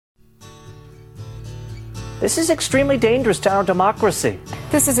This is extremely dangerous to our democracy.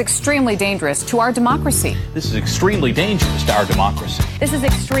 This is extremely dangerous to our democracy. This is extremely dangerous to our democracy. This is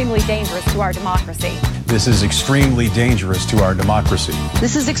extremely dangerous to our democracy. This is extremely dangerous to our democracy.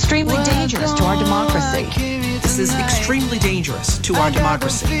 This is extremely dangerous to our democracy. This is extremely dangerous to our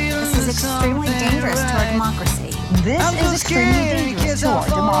democracy. This is extremely dangerous to our democracy. This is extremely dangerous to our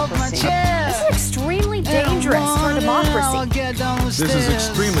democracy. This is extremely dangerous to our democracy. This is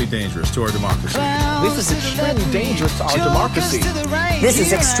extremely dangerous to our democracy. This is extremely dangerous to our democracy. This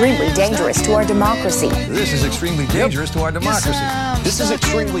is extremely dangerous to our democracy. This is extremely dangerous to our democracy. This is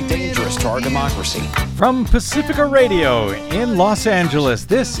extremely dangerous to our democracy. From Pacifica Radio in Los Angeles,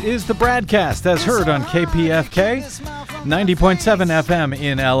 this is the BradCast as heard on KPFK, 90.7 FM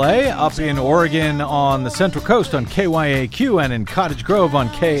in LA, up in Oregon on the Central Coast on KYAQ, and in Cottage Grove on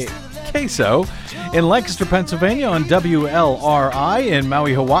KSO, in Lancaster, Pennsylvania on WLRI, in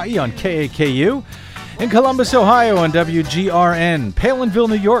Maui, Hawaii on KAKU, in Columbus, Ohio on WGRN, Palinville,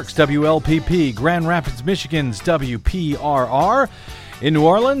 New York's WLPP, Grand Rapids, Michigan's WPRR, in New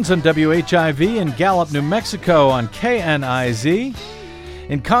Orleans on WHIV, in Gallup, New Mexico on KNIZ,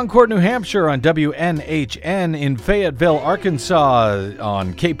 in Concord, New Hampshire on WNHN, in Fayetteville, Arkansas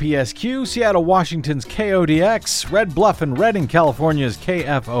on KPSQ, Seattle, Washington's KODX, Red Bluff and Redding, California's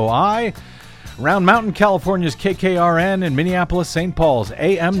KFOI, Round Mountain, California's KKRN, and Minneapolis, St. Paul's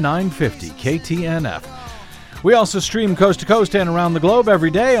AM 950 KTNF. We also stream coast to coast and around the globe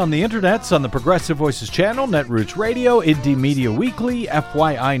every day on the internets on the Progressive Voices channel, Netroots Radio, Indie Media Weekly,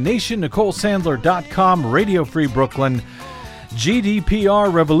 FYI Nation, NicoleSandler.com, Radio Free Brooklyn,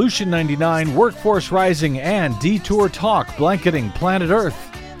 GDPR, Revolution 99, Workforce Rising, and Detour Talk, blanketing planet Earth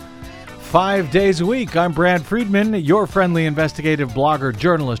 5 days a week. I'm Brad Friedman, your friendly investigative blogger,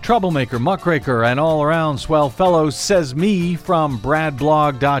 journalist, troublemaker, muckraker, and all-around swell fellow, says me from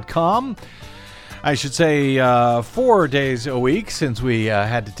bradblog.com. I should say 4 days a week since we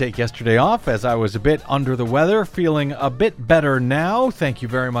had to take yesterday off as I was a bit under the weather, feeling a bit better now. Thank you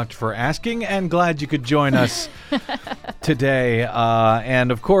very much for asking, and glad you could join us today. And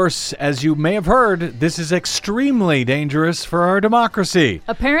of course, as you may have heard, this is extremely dangerous for our democracy.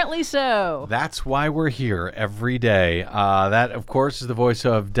 Apparently so. That's why we're here every day. That, of course, is the voice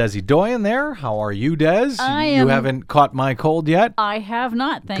of Desi Doyen there. How are you, Des? You haven't caught my cold yet? I have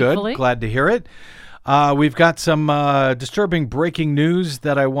not, thankfully. Good. Glad to hear it. We've got some disturbing breaking news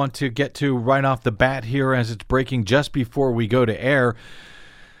that I want to get to right off the bat here as it's breaking just before we go to air.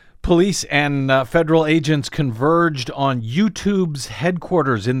 Police and federal agents converged on YouTube's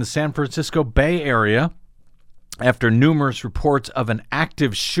headquarters in the San Francisco Bay Area after numerous reports of an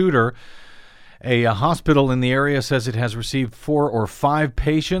active shooter. A hospital in the area says it has received 4 or 5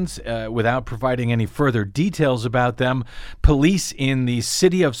 patients without providing any further details about them. Police in the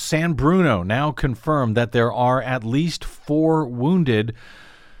city of San Bruno now confirm that there are at least 4 wounded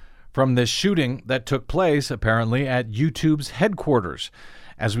from this shooting that took place, apparently, at YouTube's headquarters.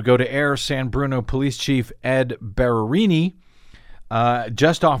 As we go to air, San Bruno Police Chief Ed Berrerini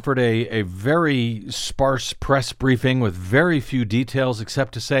just offered a very sparse press briefing with very few details,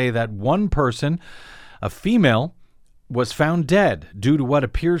 except to say that one person, a female, was found dead due to what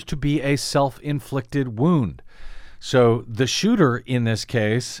appears to be a self-inflicted wound. So the shooter in this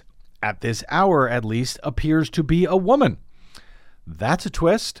case, at this hour at least, appears to be a woman. That's a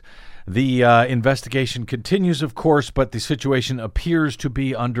twist. The investigation continues, of course, but the situation appears to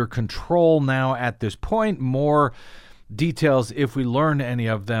be under control now at this point. More details, if we learn any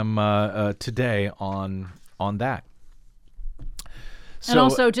of them today on that. And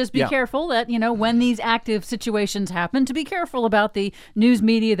also just be careful that, when these active situations happen, to be careful about the news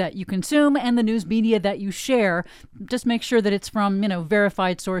media that you consume and the news media that you share. Just make sure that it's from,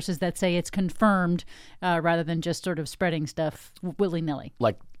 verified sources that say it's confirmed rather than just sort of spreading stuff willy-nilly.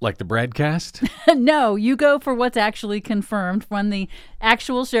 Like the BradCast? No, you go for what's actually confirmed when the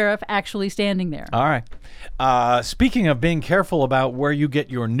actual sheriff actually standing there. All right. Speaking of being careful about where you get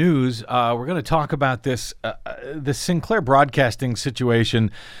your news, we're going to talk about this Sinclair Broadcasting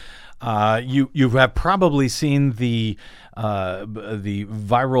situation. You have probably seen the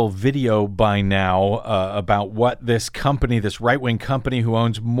viral video by now about what this company, this right-wing company who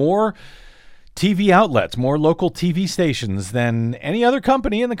owns more TV outlets, more local TV stations than any other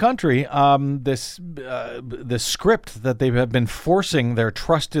company in the country. The script that they have been forcing their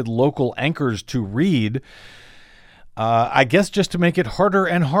trusted local anchors to read, I guess just to make it harder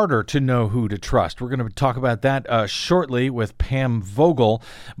and harder to know who to trust. We're going to talk about that shortly with Pam Vogel.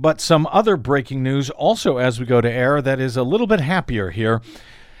 But some other breaking news also as we go to air that is a little bit happier here.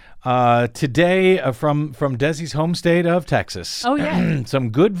 Today, from Desi's home state of Texas. Oh, yeah. Some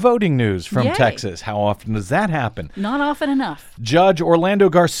good voting news from Yay. Texas. How often does that happen? Not often enough. Judge Orlando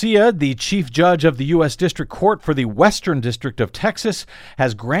Garcia, the chief judge of the U.S. District Court for the Western District of Texas,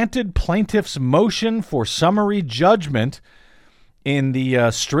 has granted plaintiffs' motion for summary judgment in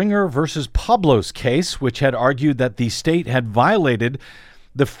the Stringer versus Pablos case, which had argued that the state had violated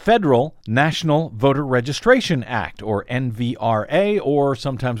the Federal National Voter Registration Act, or NVRA, or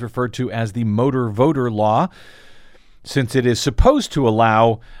sometimes referred to as the Motor Voter Law, since it is supposed to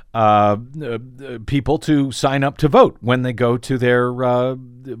allow people to sign up to vote when they go to their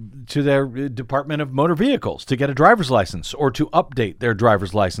Department of Motor Vehicles to get a driver's license, or to update their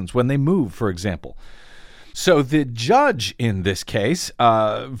driver's license when they move, for example. So the judge in this case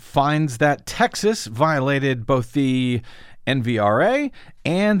finds that Texas violated both the NVRA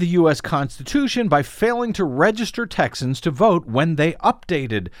and the U.S. Constitution by failing to register Texans to vote when they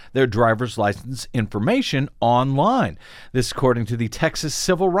updated their driver's license information online. This according to the Texas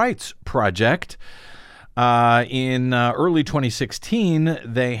Civil Rights Project. In early 2016,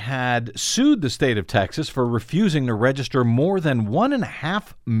 they had sued the state of Texas for refusing to register more than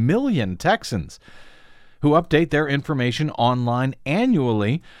 1.5 million Texans who update their information online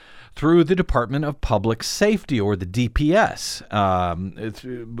annually through the Department of Public Safety, or the DPS,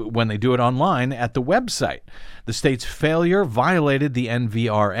 when they do it online at the website. The state's failure violated the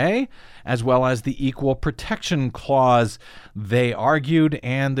NVRA as well as the Equal Protection Clause, they argued,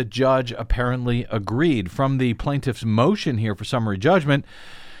 and the judge apparently agreed. From the plaintiff's motion here for summary judgment,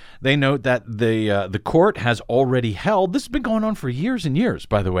 they note that the court has already held, this has been going on for years and years,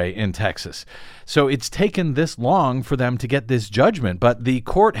 by the way, in Texas. So it's taken this long for them to get this judgment, but the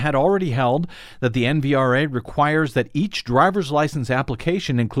court had already held that the NVRA requires that each driver's license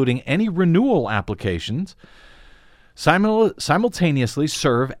application, including any renewal applications, simultaneously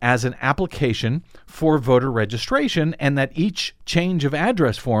serve as an application for voter registration, and that each change of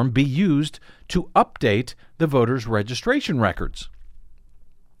address form be used to update the voter's registration records.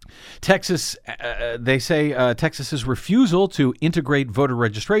 Texas, they say Texas's refusal to integrate voter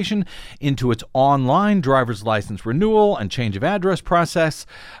registration into its online driver's license renewal and change of address process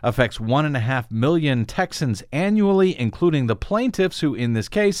affects 1.5 million Texans annually, including the plaintiffs who, in this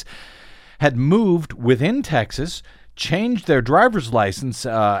case, had moved within Texas, changed their driver's license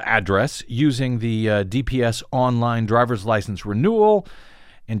address using the DPS online driver's license renewal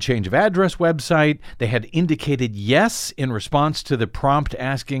and change of address website. They had indicated yes in response to the prompt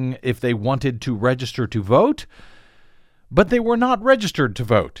asking if they wanted to register to vote, but they were not registered to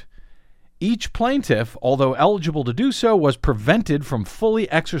vote. Each plaintiff, although eligible to do so, was prevented from fully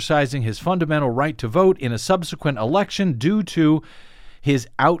exercising his fundamental right to vote in a subsequent election due to his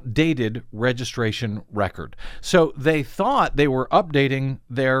outdated registration record. So they thought they were updating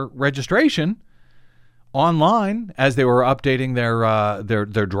their registration online as they were updating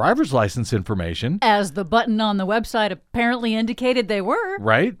their driver's license information. As the button on the website apparently indicated they were.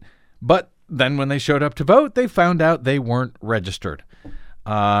 Right. But then when they showed up to vote, they found out they weren't registered.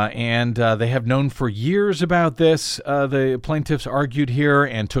 And they have known for years about this. The plaintiffs argued here,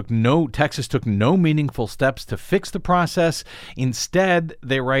 and Texas took no meaningful steps to fix the process. Instead,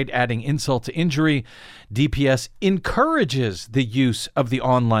 they write, adding insult to injury, DPS encourages the use of the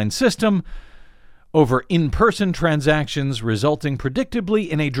online system over in-person transactions, resulting predictably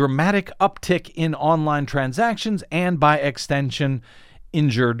in a dramatic uptick in online transactions and, by extension,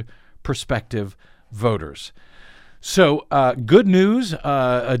 injured prospective voters. So, good news.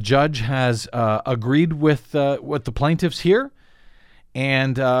 A judge has agreed with the plaintiffs here,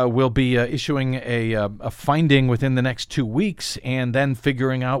 and will be issuing a finding within the next 2 weeks, and then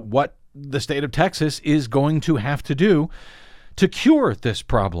figuring out what the state of Texas is going to have to do to cure this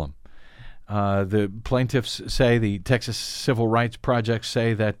problem. The plaintiffs say, the Texas Civil Rights Project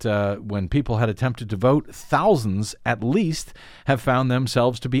say that when people had attempted to vote, thousands at least have found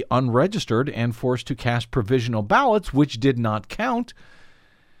themselves to be unregistered and forced to cast provisional ballots, which did not count,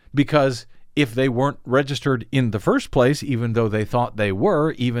 because if they weren't registered in the first place, even though they thought they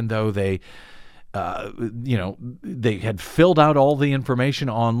were, even though they they had filled out all the information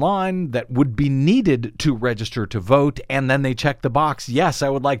online that would be needed to register to vote, and then they checked the box, yes, I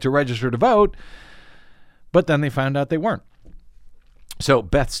would like to register to vote, but then they found out they weren't. So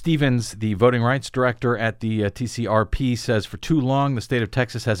Beth Stevens, the voting rights director at the TCRP, says for too long the state of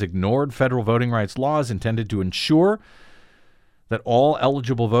Texas has ignored federal voting rights laws intended to ensure that all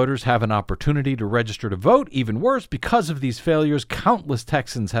eligible voters have an opportunity to register to vote. Even worse, because of these failures, countless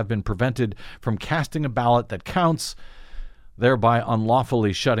Texans have been prevented from casting a ballot that counts, thereby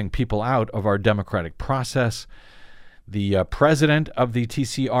unlawfully shutting people out of our democratic process. The president of the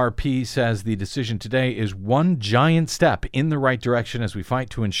TCRP says the decision today is one giant step in the right direction as we fight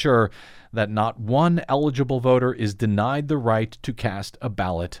to ensure that not one eligible voter is denied the right to cast a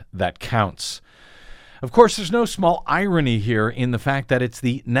ballot that counts. Of course, there's no small irony here in the fact that it's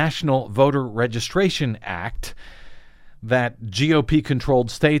the National Voter Registration Act that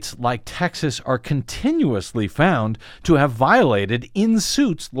GOP-controlled states like Texas are continuously found to have violated in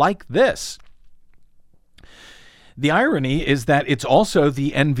suits like this. The irony is that it's also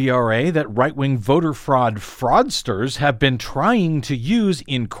the NVRA that right-wing voter fraud fraudsters have been trying to use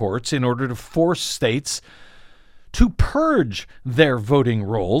in courts in order to force states to purge their voting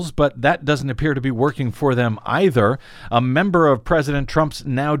rolls, but that doesn't appear to be working for them either. A member of President Trump's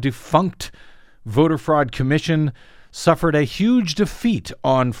now defunct Voter Fraud Commission suffered a huge defeat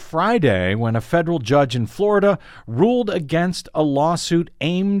on Friday when a federal judge in Florida ruled against a lawsuit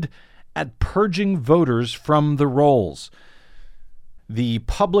aimed at purging voters from the rolls. The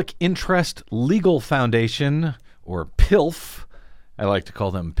Public Interest Legal Foundation, or PILF, I like to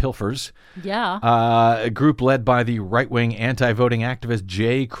call them pilfers. Yeah. A group led by the right-wing anti-voting activist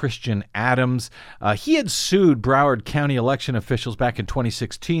J. Christian Adams. He had sued Broward County election officials back in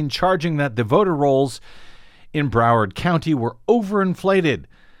 2016, charging that the voter rolls in Broward County were overinflated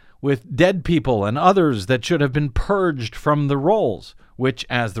with dead people and others that should have been purged from the rolls, which,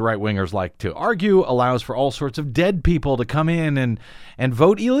 as the right-wingers like to argue, allows for all sorts of dead people to come in and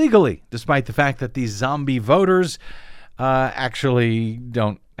vote illegally, despite the fact that these zombie voters actually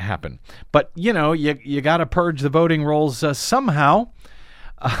don't happen. But, you know, you got to purge the voting rolls somehow,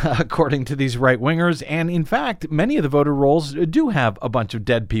 according to these right-wingers. And, in fact, many of the voter rolls do have a bunch of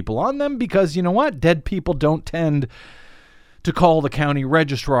dead people on them because, you know what? Dead people don't tend to call the county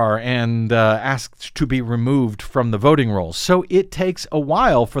registrar and ask to be removed from the voting rolls. So it takes a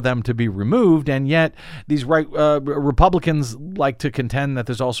while for them to be removed, and yet these Republicans like to contend that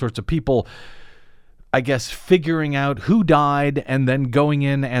there's all sorts of people, I guess, figuring out who died and then going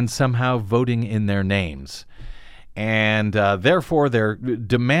in and somehow voting in their names. And therefore, they're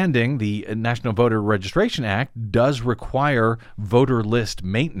demanding the National Voter Registration Act does require voter list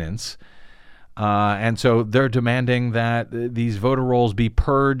maintenance. And so they're demanding that these voter rolls be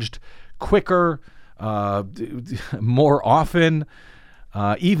purged quicker, more often,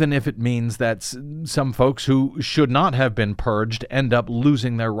 even if it means that some folks who should not have been purged end up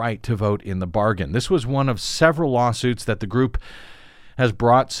losing their right to vote in the bargain. This was one of several lawsuits that the group has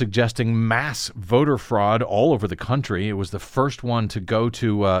brought suggesting mass voter fraud all over the country. It was the first one to go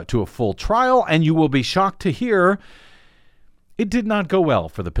to a full trial, and you will be shocked to hear it did not go well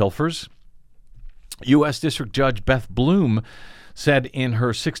for the pilfers. U.S. District Judge Beth Bloom said in her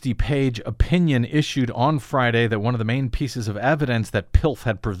 60-page opinion issued on Friday that one of the main pieces of evidence that PILF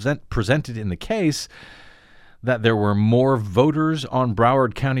had presented in the case, that there were more voters on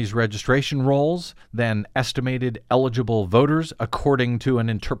Broward County's registration rolls than estimated eligible voters, according to an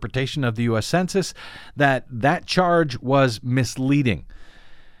interpretation of the U.S. Census, that charge was misleading.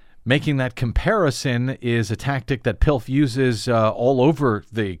 Making that comparison is a tactic that PILF uses all over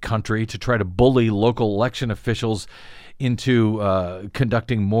the country to try to bully local election officials into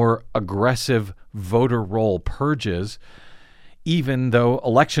conducting more aggressive voter roll purges, even though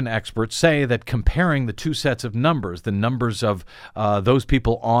election experts say that comparing the two sets of numbers, the numbers of those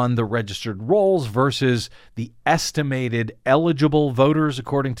people on the registered rolls versus the estimated eligible voters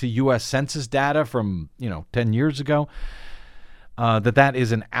according to U.S. Census data from 10 years ago, that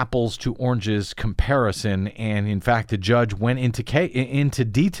is an apples to oranges comparison. And in fact, the judge went into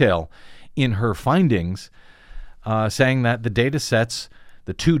detail in her findings, saying that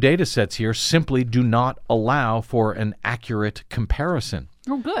the two data sets here simply do not allow for an accurate comparison.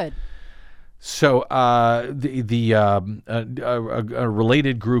 Oh, good. So a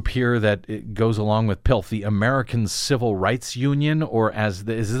related group here that goes along with PILF, the American Civil Rights Union, or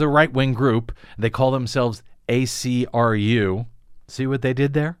this is a right-wing group, they call themselves ACRU. See what they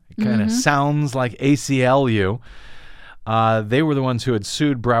did there? It kind of sounds like ACLU. They were the ones who had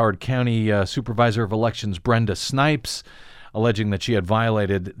sued Broward County Supervisor of Elections Brenda Snipes, alleging that she had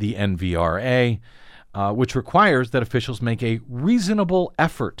violated the NVRA, which requires that officials make a reasonable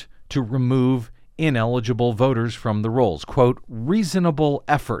effort to remove ineligible voters from the rolls. Quote, reasonable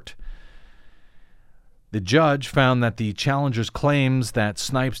effort. The judge found that the challenger's claims that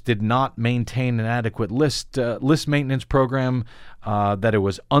Snipes did not maintain an adequate list maintenance program, that it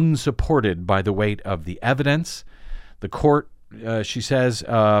was unsupported by the weight of the evidence. The court, she says,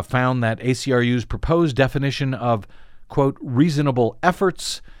 found that ACRU's proposed definition of, quote, reasonable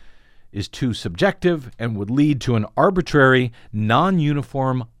efforts is too subjective and would lead to an arbitrary,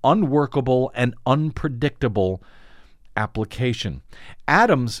 non-uniform, unworkable, and unpredictable application.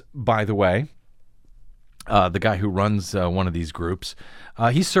 Adams, by the way, the guy who runs one of these groups,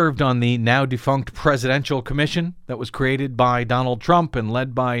 he served on the now defunct Presidential Commission that was created by Donald Trump and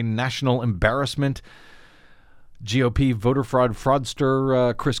led by national embarrassment GOP voter fraud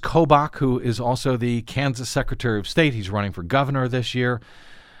fraudster Chris Kobach, who is also the Kansas Secretary of State. He's running for governor this year.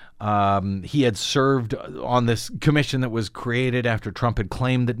 He had served on this commission that was created after Trump had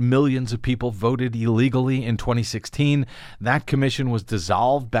claimed that millions of people voted illegally in 2016. That commission was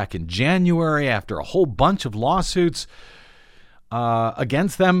dissolved back in January after a whole bunch of lawsuits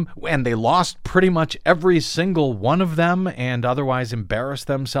against them, and they lost pretty much every single one of them and otherwise embarrassed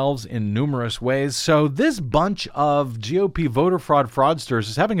themselves in numerous ways. So this bunch of GOP voter fraud fraudsters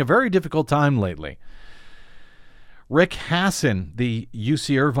is having a very difficult time lately. Rick Hassin, the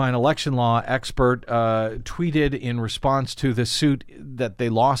UC Irvine election law expert, tweeted in response to the suit that they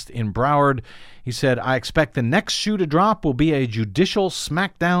lost in Broward. He said, "I expect the next shoe to drop will be a judicial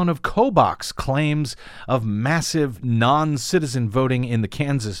smackdown of Kobach's claims of massive non-citizen voting in the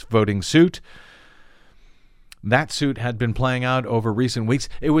Kansas voting suit." That suit had been playing out over recent weeks.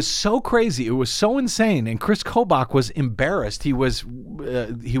 It was so crazy. It was so insane. And Chris Kobach was embarrassed. He was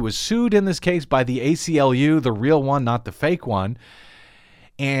sued in this case by the ACLU, the real one, not the fake one.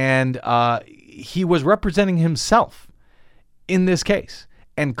 And he was representing himself in this case.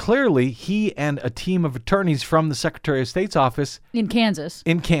 And clearly, he and a team of attorneys from the Secretary of State's office in Kansas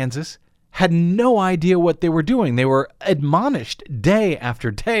had no idea what they were doing. They were admonished day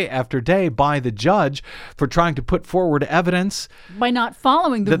after day after day by the judge for trying to put forward evidence by not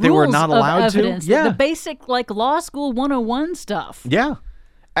following the that rules they were not allowed of evidence, to. Yeah. The basic law school 101 stuff. Yeah.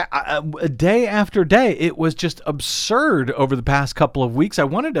 Day after day. It was just absurd over the past couple of weeks. I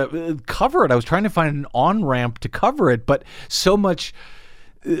wanted to cover it. I was trying to find an on-ramp to cover it, but so much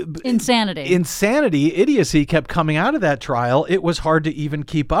insanity, idiocy kept coming out of that trial. It was hard to even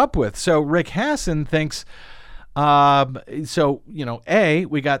keep up with. So Rick Hassin thinks, we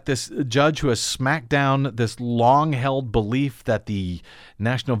got this judge who has smacked down this long-held belief that the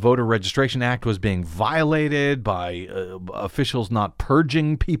National Voter Registration Act was being violated by officials not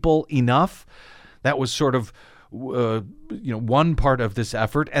purging people enough. That was sort of one part of this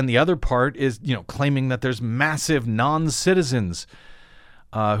effort, and the other part is claiming that there's massive non-citizens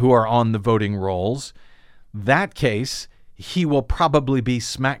who are on the voting rolls. That case, he will probably be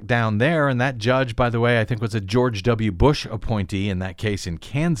smacked down there. And that judge, by the way, I think was a George W. Bush appointee in that case in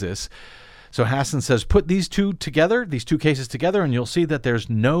Kansas. So Hassin says, put these two cases together, and you'll see that there's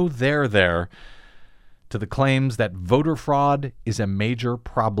no there to the claims that voter fraud is a major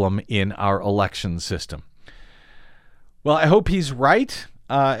problem in our election system. Well, I hope he's right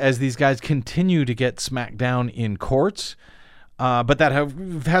as these guys continue to get smacked down in courts. But that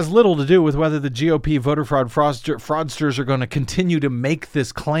has little to do with whether the GOP voter fraud fraudsters are going to continue to make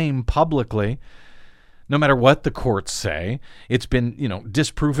this claim publicly, no matter what the courts say. It's been,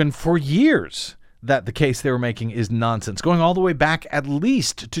 disproven for years that the case they were making is nonsense, going all the way back at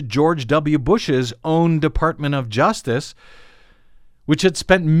least to George W. Bush's own Department of Justice, which had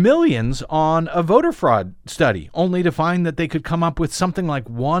spent millions on a voter fraud study, only to find that they could come up with something like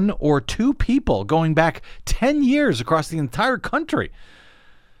 1 or 2 people going back 10 years across the entire country.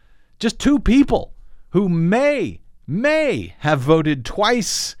 Just 2 people who may have voted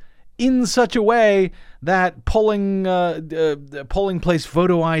twice in such a way that polling place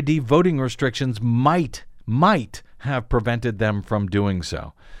photo ID voting restrictions might have prevented them from doing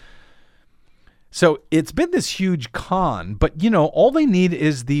so. So it's been this huge con, but, all they need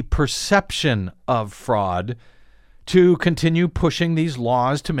is the perception of fraud to continue pushing these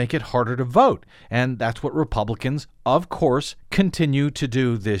laws to make it harder to vote. And that's what Republicans, of course, continue to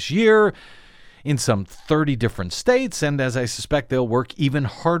do this year in some 30 different states. And as I suspect they'll work even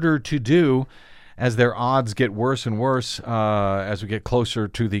harder to do as their odds get worse and worse as we get closer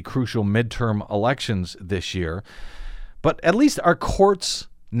to the crucial midterm elections this year. But at least our courts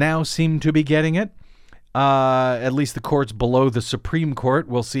now seem to be getting it. At least the courts below the Supreme Court.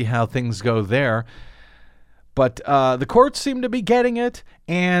 We'll see how things go there. But the courts seem to be getting it,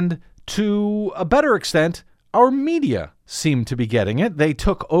 and to a better extent, our media seem to be getting it. They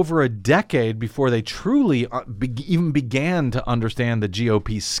took over a decade before they truly even began to understand the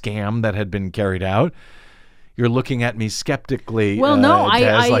GOP scam that had been carried out. You're looking at me skeptically, well, no,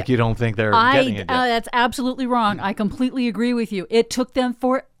 Des, like you don't think they're getting it yet. That's absolutely wrong. I completely agree with you. It took them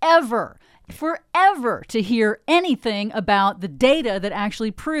forever to hear anything about the data that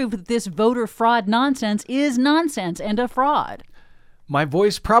actually proved that this voter fraud nonsense is nonsense and a fraud. My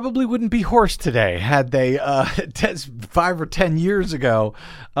voice probably wouldn't be hoarse today had they 5 or 10 years ago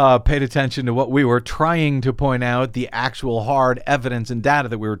paid attention to what we were trying to point out, the actual hard evidence and data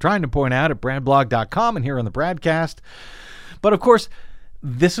that we were trying to point out at bradblog.com and here on the BradCast. But of course,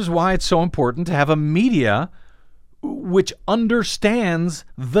 this is why it's so important to have a media which understands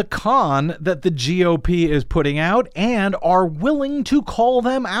the con that the GOP is putting out and are willing to call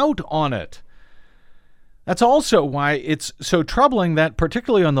them out on it. That's also why it's so troubling that,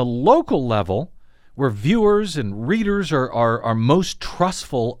 particularly on the local level, where viewers and readers are most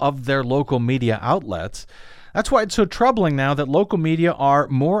trustful of their local media outlets, that's why it's so troubling now that local media are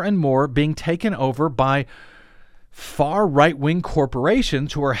more and more being taken over by far right-wing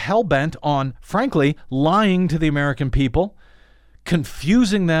corporations who are hell-bent on, frankly, lying to the American people,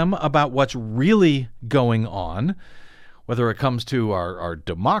 confusing them about what's really going on, whether it comes to our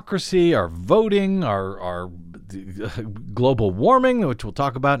democracy, our voting, our global warming, which we'll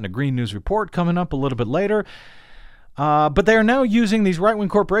talk about in a Green News report coming up a little bit later. But they are now using, these right-wing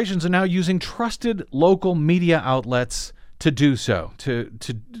corporations are now using trusted local media outlets to do so, to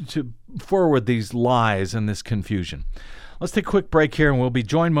forward these lies and this confusion. Let's take a quick break here, and we'll be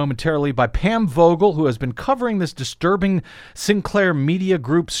joined momentarily by Pam Vogel, who has been covering this disturbing Sinclair Media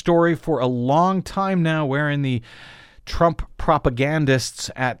Group story for a long time now, wherein the Trump propagandists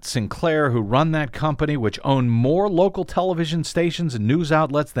at Sinclair, who run that company, which own more local television stations and news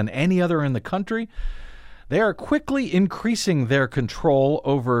outlets than any other in the country, they are quickly increasing their control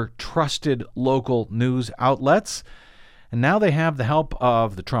over trusted local news outlets. And now they have the help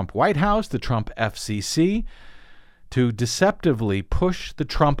of the Trump White House, the Trump FCC, to deceptively push the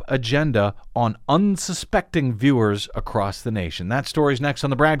Trump agenda on unsuspecting viewers across the nation. That story's next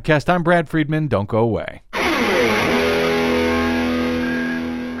on the BradCast. I'm Brad Friedman. Don't go away.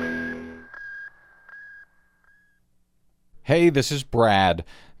 Hey, this is Brad.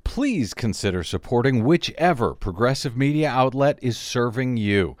 Please consider supporting whichever progressive media outlet is serving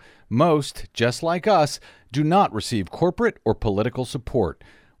you. Most, just like us, do not receive corporate or political support.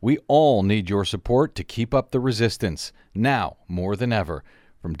 We all need your support to keep up the resistance, now more than ever.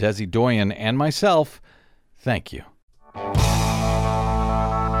 From Desi Doyen and myself, thank you.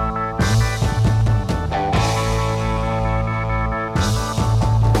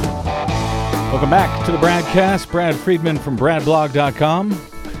 Welcome back to the BradCast. Brad Friedman from bradblog.com.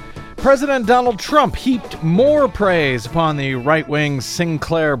 President Donald Trump heaped more praise upon the right-wing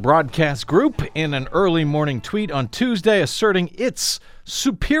Sinclair Broadcast Group in an early morning tweet on Tuesday, asserting its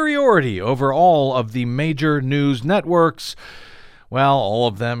superiority over all of the major news networks. Well, all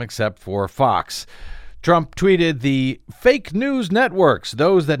of them except for Fox. Trump tweeted, "The fake news networks,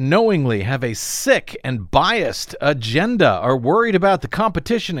 those that knowingly have a sick and biased agenda, are worried about the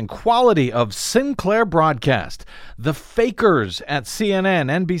competition and quality of Sinclair broadcast. The fakers at CNN,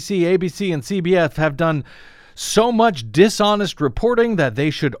 NBC, ABC, and CBS have done so much dishonest reporting that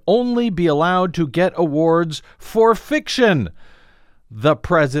they should only be allowed to get awards for fiction," the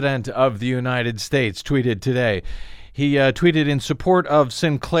President of the United States tweeted today. He tweeted in support of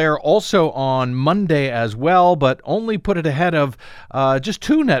Sinclair also on Monday as well, but only put it ahead of just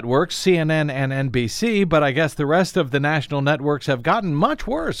two networks, CNN and NBC. But I guess the rest of the national networks have gotten much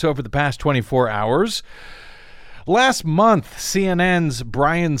worse over the past 24 hours. Last month, CNN's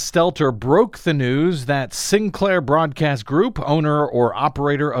Brian Stelter broke the news that Sinclair Broadcast Group, owner or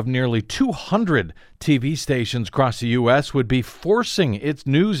operator of nearly 200 TV stations across the U.S., would be forcing its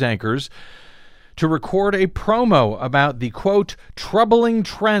news anchors to record a promo about the, quote, troubling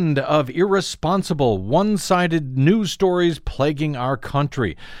trend of irresponsible, one-sided news stories plaguing our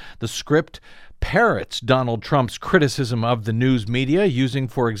country. The script parrots Donald Trump's criticism of the news media, using,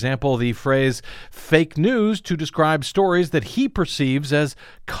 for example, the phrase fake news to describe stories that he perceives as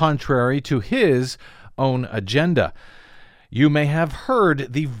contrary to his own agenda. You may have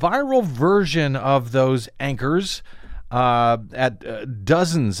heard the viral version of those anchors at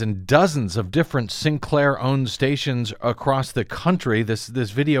dozens and dozens of different Sinclair-owned stations across the country. This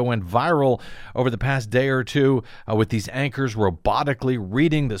video went viral over the past day or two with these anchors robotically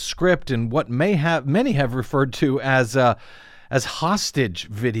reading the script in what many have referred to as hostage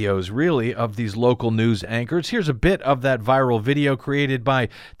videos, really, of these local news anchors. Here's a bit of that viral video created by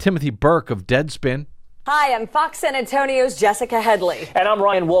Timothy Burke of Deadspin. Hi, I'm Fox San Antonio's Jessica Headley. And I'm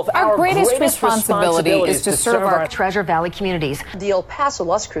Ryan Wolf. Our greatest responsibility is to serve our Treasure Valley communities, the El Paso,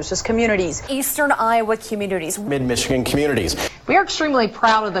 Las Cruces communities, Eastern Iowa communities, Mid-Michigan communities. We are extremely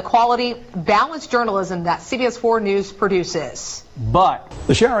proud of the quality, balanced journalism that CBS 4 News produces. But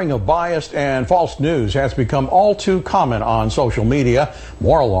the sharing of biased and false news has become all too common on social media.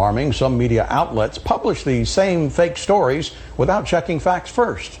 More alarming, some media outlets publish these same fake stories without checking facts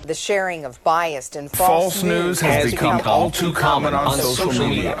first. The sharing of biased and false news has become all too common on social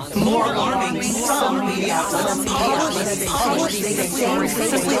media. More alarming, some media outlets publish these stories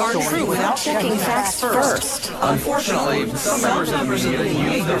simply aren't true without checking facts first. Unfortunately, some members of the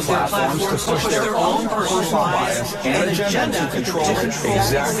media use their platforms to push their own personal bias and agenda to control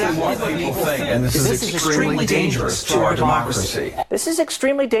exactly what people think. And this is extremely dangerous to our democracy. This is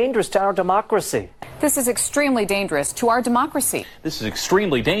extremely dangerous to our democracy. This is extremely dangerous to our democracy. this is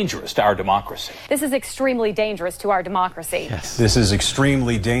extremely dangerous to our democracy. This is extremely dangerous to our democracy. Yes. This is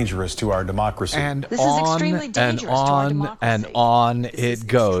extremely dangerous to our democracy. And This on is extremely and dangerous to our on democracy. and on it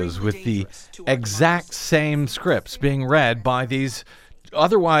goes with the exact same scripts being read by these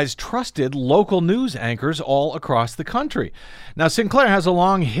otherwise trusted local news anchors all across the country. Now, Sinclair has a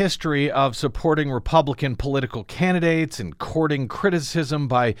long history of supporting Republican political candidates and courting criticism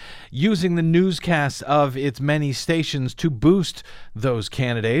by using the newscasts of its many stations to boost those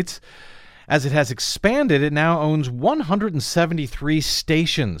candidates. As it has expanded, it now owns 173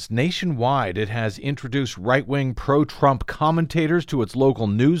 stations nationwide. It has introduced right-wing pro-Trump commentators to its local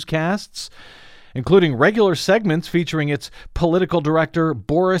newscasts, including regular segments featuring its political director,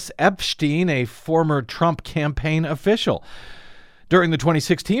 Boris Epshteyn, a former Trump campaign official. During the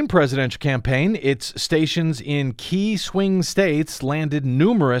 2016 presidential campaign, its stations in key swing states landed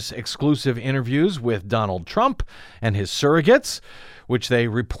numerous exclusive interviews with Donald Trump and his surrogates, which they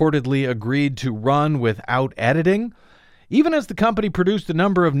reportedly agreed to run without editing, even as the company produced a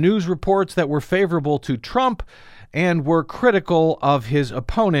number of news reports that were favorable to Trump and were critical of his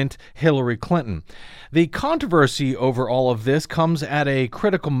opponent, Hillary Clinton. The controversy over all of this comes at a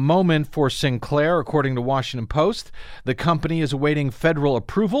critical moment for Sinclair, according to Washington Post. The company is awaiting federal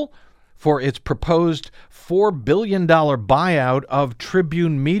approval for its proposed $4 billion buyout of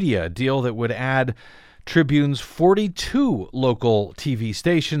Tribune Media, a deal that would add Tribune's 42 local TV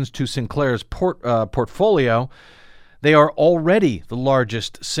stations to Sinclair's portfolio. They are already the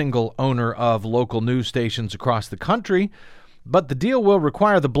largest single owner of local news stations across the country, but the deal will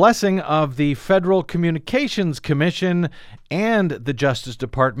require the blessing of the Federal Communications Commission and the Justice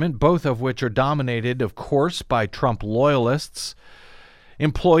Department, both of which are dominated, of course, by Trump loyalists.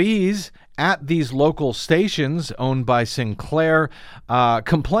 Employees at these local stations owned by Sinclair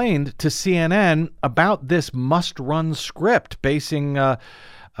complained to CNN about this must-run script based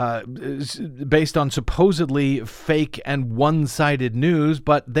on supposedly fake and one-sided news,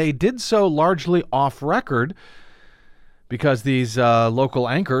 but they did so largely off-record because these local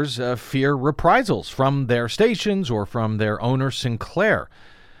anchors fear reprisals from their stations or from their owner, Sinclair.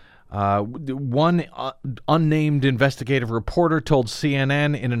 One unnamed investigative reporter told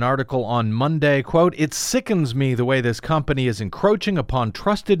CNN in an article on Monday, quote, "It sickens me the way this company is encroaching upon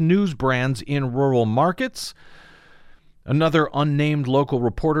trusted news brands in rural markets." Another unnamed local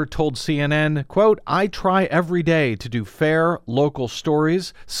reporter told CNN, quote, "I try every day to do fair local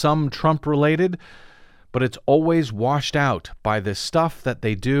stories, some Trump-related, but it's always washed out by the stuff that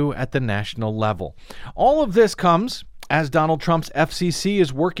they do at the national level." All of this comes as Donald Trump's FCC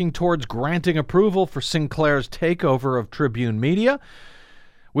is working towards granting approval for Sinclair's takeover of Tribune Media,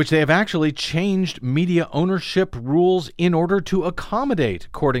 which they have actually changed media ownership rules in order to accommodate,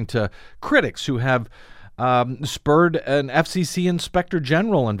 according to critics who have spurred an FCC Inspector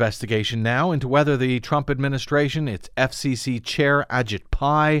General investigation now into whether the Trump administration, its FCC chair Ajit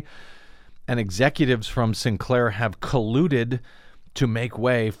Pai, and executives from Sinclair have colluded to make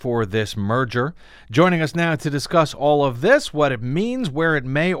way for this merger. Joining us now to discuss all of this, what it means, where it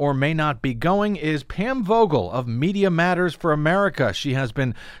may or may not be going, is Pam Vogel of Media Matters for America. She has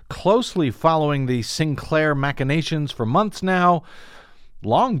been closely following the Sinclair machinations for months now,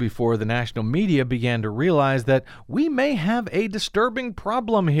 long before the national media began to realize that we may have a disturbing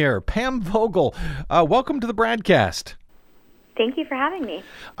problem here. Pam Vogel, welcome to the BradCast. Thank you for having me.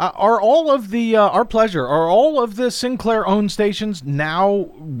 Are all of the, our pleasure, are all of the Sinclair-owned stations now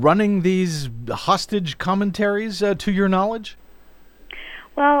running these hostage commentaries to your knowledge?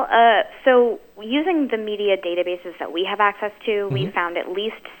 Well, so using the media databases that we have access to, we found at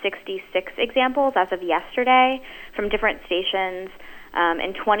least 66 examples as of yesterday from different stations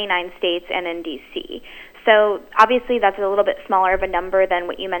in 29 states and in D.C. So obviously that's a little bit smaller of a number than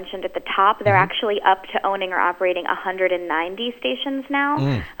what you mentioned at the top. They're actually up to owning or operating 190 stations now.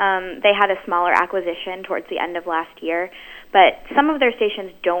 They had a smaller acquisition towards the end of last year. But some of their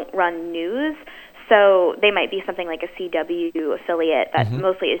stations don't run news, So they might be something like a CW affiliate that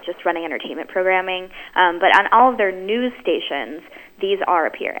mostly is just running entertainment programming. But on all of their news stations, these are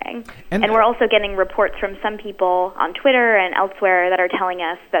appearing. And we're also getting reports from some people on Twitter and elsewhere that are telling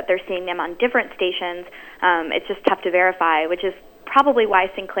us that they're seeing them on different stations. It's just tough to verify, which is probably why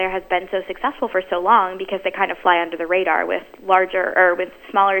Sinclair has been so successful for so long, because they kind of fly under the radar with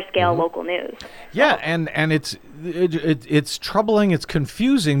smaller scale local news. Yeah, and it's troubling, it's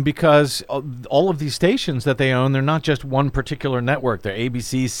confusing, because all of these stations that they own, they're not just one particular network. They're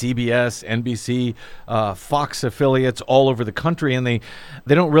ABC, CBS, NBC, Fox affiliates all over the country, and they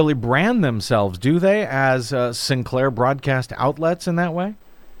don't really brand themselves, do they, as Sinclair broadcast outlets in that way?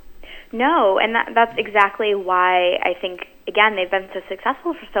 No, and that's exactly why I think, again, they've been so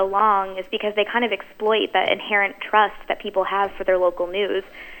successful for so long, is because they kind of exploit that inherent trust that people have for their local news.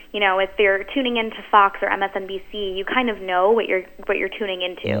 You know, if you're tuning into Fox or MSNBC, you kind of know what you're tuning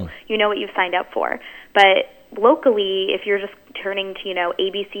into. You know what you've signed up for. But locally, if you're just turning to,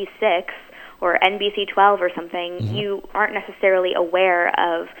 ABC 6 or NBC 12 or something, you aren't necessarily aware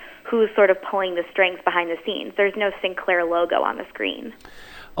of who's sort of pulling the strings behind the scenes. There's no Sinclair logo on the screen.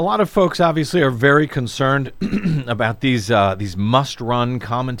 A lot of folks obviously are very concerned about these must-run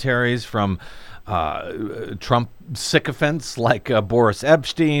commentaries from Trump sycophants like Boris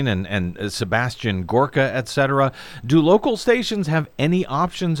Epstein and Sebastian Gorka, etc. Do local stations have any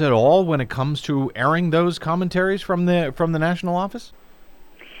options at all when it comes to airing those commentaries from the national office?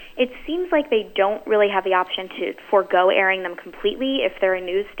 It seems like they don't really have the option to forego airing them completely if they're a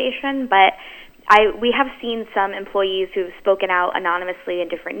news station, but we have seen some employees who've spoken out anonymously in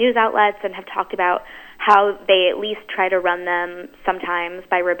different news outlets and have talked about how they at least try to run them sometimes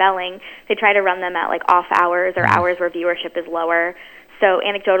by rebelling. They try to run them at like off hours or hours where viewership is lower. So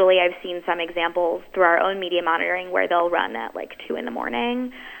anecdotally, I've seen some examples through our own media monitoring where they'll run at like 2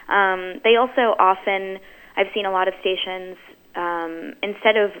 a.m. They also often, I've seen a lot of stations,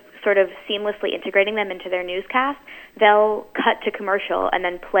 instead of sort of seamlessly integrating them into their newscast, they'll cut to commercial and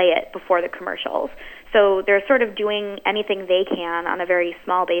then play it before the commercials. So they're sort of doing anything they can on a very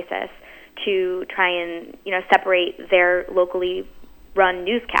small basis to try and, separate their locally run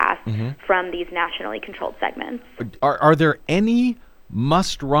newscasts from these nationally controlled segments. Are there any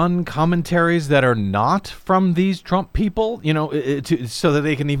must-run commentaries that are not from these Trump people, so that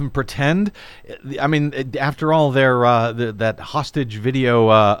they can even pretend? I mean, after all, that hostage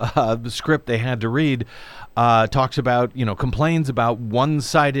video script they had to read talks about, complains about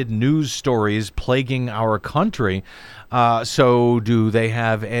one-sided news stories plaguing our country. So do they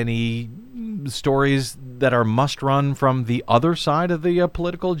have any stories that are must-run from the other side of the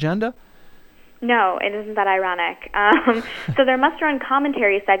political agenda? No, it isn't that ironic. So their must-run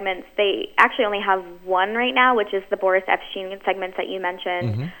commentary segments, they actually only have one right now, which is the Boris Epstein segments that you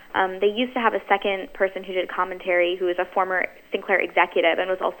mentioned. They used to have a second person who did commentary who is a former Sinclair executive and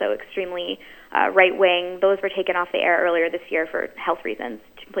was also extremely right-wing. Those were taken off the air earlier this year for health reasons,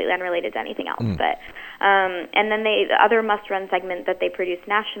 completely unrelated to anything else. But and then the other must-run segment that they produce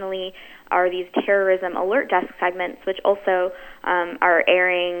nationally are these terrorism alert desk segments, which also are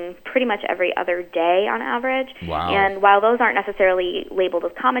airing pretty much every other day on average. Wow. And while those aren't necessarily labeled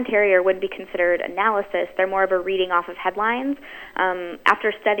as commentary or wouldn't be considered analysis, they're more of a reading off of headlines.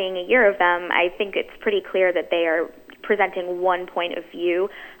 After studying a year of them, I think it's pretty clear that they are presenting one point of view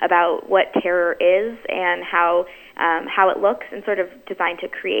about what terror is and how it looks, and sort of designed to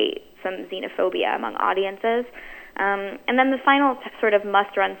create some xenophobia among audiences. And then the final sort of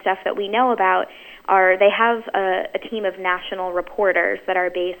must-run stuff that we know about are they have a team of national reporters that are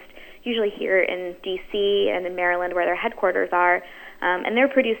based usually here in D.C. and in Maryland, where their headquarters are, and they're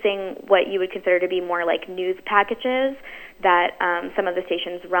producing what you would consider to be more like news packages that some of the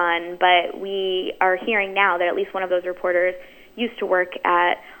stations run. But we are hearing now that at least one of those reporters used to work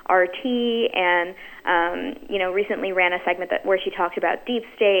at RT and recently ran a segment where she talked about deep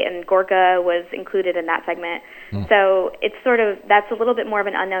state, and Gorka was included in that segment. So it's that's a little bit more of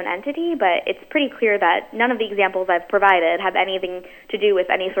an unknown entity, but it's pretty clear that none of the examples I've provided have anything to do with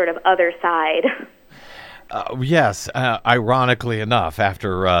any sort of other side. Yes, ironically enough,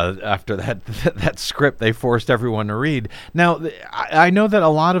 after that script they forced everyone to read. Now, I know that a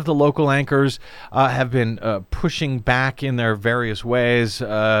lot of the local anchors have been pushing back in their various ways,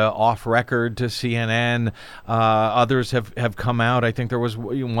 off record to CNN. Others have come out. I think there was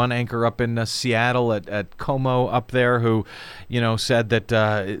one anchor up in Seattle at Como up there who, said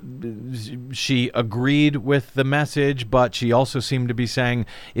that she agreed with the message, but she also seemed to be saying,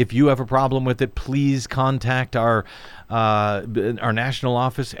 if you have a problem with it, please contact our national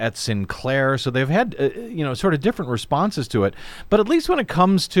office at Sinclair. So they've had sort of different responses to it. But at least when it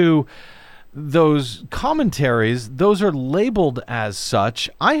comes to those commentaries, those are labeled as such.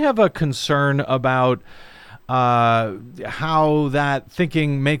 I have a concern about how that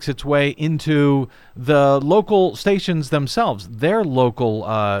thinking makes its way into the local stations themselves, their local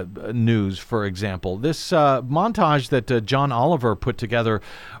news, for example. This montage that John Oliver put together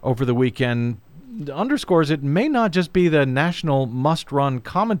over the weekend underscores it may not just be the national must-run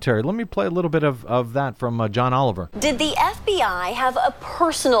commentary. Let me play a little bit of that from John Oliver. Did the FBI have a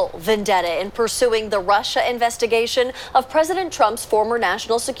personal vendetta in pursuing the Russia investigation of President Trump's former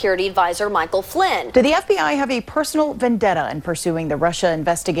national security advisor, Michael Flynn? Did the FBI have a personal vendetta in pursuing the Russia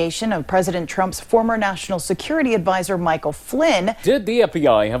investigation of President Trump's former national security advisor, Michael Flynn? Did the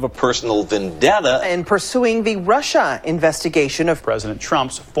FBI have a personal vendetta in pursuing the Russia investigation of President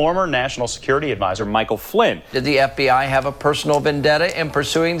Trump's former national security advisor, Michael Flynn? Did the FBI have a personal vendetta in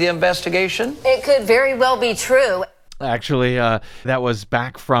pursuing the investigation? It could very well be true. Actually, that was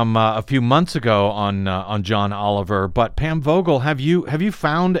back from a few months ago on John Oliver. But Pam Vogel, have you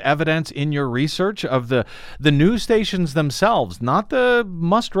found evidence in your research of the news stations themselves, not the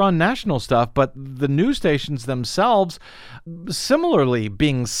must-run national stuff, but the news stations themselves, similarly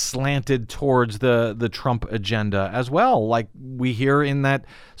being slanted towards the Trump agenda as well, like we hear in that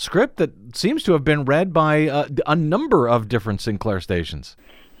script that seems to have been read by a number of different Sinclair stations?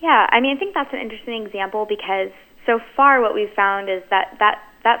 Yeah, I mean, I think that's an interesting example because so far what we've found is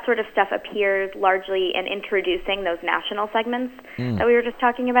that sort of stuff appears largely in introducing those national segments that we were just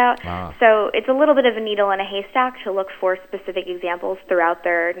talking about. So it's a little bit of a needle in a haystack to look for specific examples throughout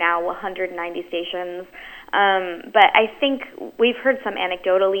their now 190 stations. But I think we've heard some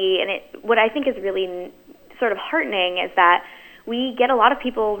anecdotally, and what I think is really sort of heartening is that we get a lot of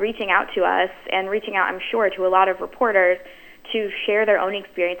people reaching out to us and reaching out, I'm sure, to a lot of reporters to share their own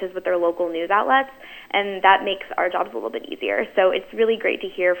experiences with their local news outlets, and that makes our jobs a little bit easier. So it's really great to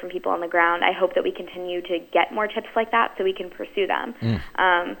hear from people on the ground. I hope that we continue to get more tips like that so we can pursue them.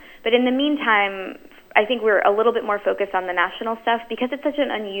 But in the meantime, I think we're a little bit more focused on the national stuff because it's such an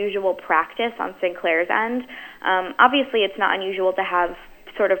unusual practice on Sinclair's end. Obviously, it's not unusual to have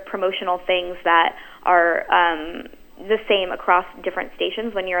sort of promotional things that are the same across different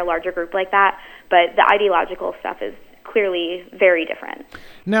stations when you're a larger group like that, but the ideological stuff is clearly very different.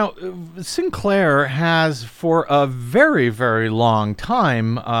 Now, Sinclair has for a very, very long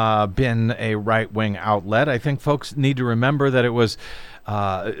time been a right-wing outlet. I think folks need to remember that it was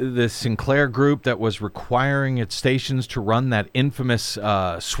the Sinclair group that was requiring its stations to run that infamous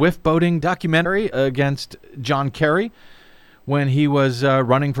swift boating documentary against John Kerry when he was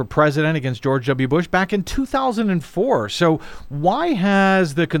running for president against George W. Bush back in 2004. So why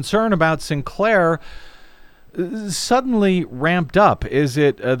has the concern about Sinclair suddenly ramped up? Is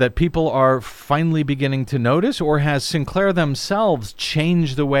it that people are finally beginning to notice, or has Sinclair themselves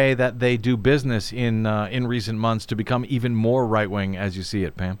changed the way that they do business in recent months to become even more right-wing as you see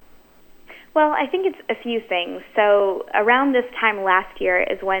it, Pam? Well, I think it's a few things. So around this time last year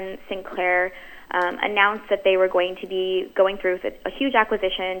is when Sinclair announced that they were going to be going through with a huge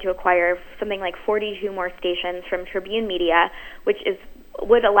acquisition to acquire something like 42 more stations from Tribune Media, which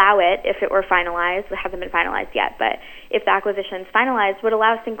would allow it, if it were finalized, it hasn't been finalized yet, but if the acquisition is finalized, would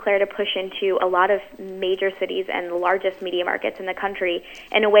allow Sinclair to push into a lot of major cities and the largest media markets in the country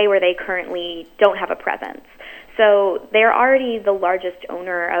in a way where they currently don't have a presence. So they're already the largest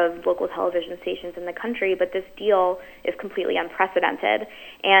owner of local television stations in the country, but this deal is completely unprecedented,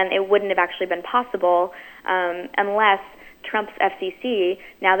 and it wouldn't have actually been possible unless Trump's FCC,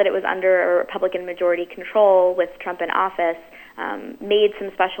 now that it was under a Republican majority control with Trump in office, made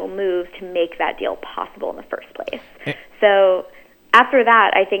some special moves to make that deal possible in the first place. So after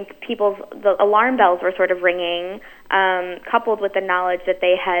that, I think the alarm bells were sort of ringing, coupled with the knowledge that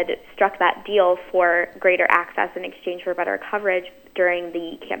they had struck that deal for greater access in exchange for better coverage during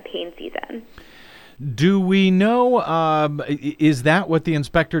the campaign season. Do we know, is that what the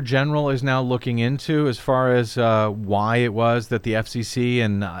Inspector General is now looking into as far as why it was that the FCC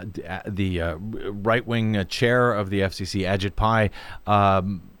and the right-wing chair of the FCC, Ajit Pai,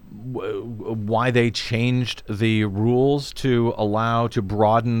 why they changed the rules to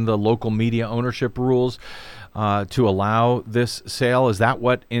broaden the local media ownership rules to allow this sale? Is that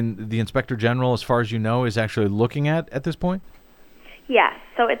what the Inspector General, as far as you know, is actually looking at this point? Yes.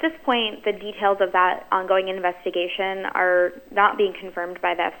 So at this point, the details of that ongoing investigation are not being confirmed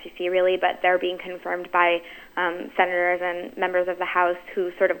by the FCC, really, but they're being confirmed by senators and members of the House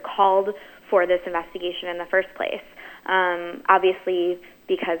who sort of called for this investigation in the first place, obviously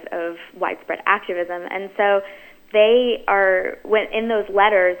because of widespread activism. And so they are, in those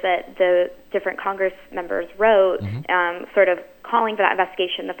letters that the different Congress members wrote, sort of calling for that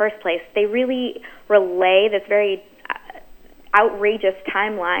investigation in the first place, they really relay this very outrageous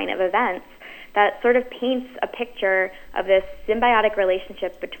timeline of events that sort of paints a picture of this symbiotic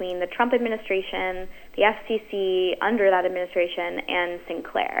relationship between the Trump administration, the FCC under that administration, and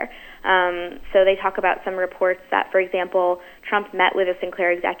Sinclair. So they talk about some reports that, for example, Trump met with a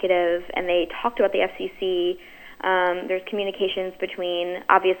Sinclair executive and they talked about the FCC. There's communications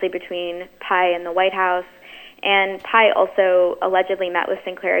obviously between Pai and the White House. And Pai also allegedly met with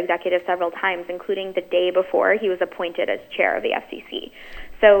Sinclair executives several times, including the day before he was appointed as chair of the FCC.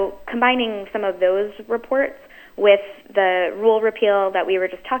 So combining some of those reports with the rule repeal that we were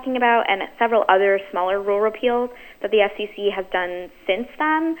just talking about and several other smaller rule repeals that the FCC has done since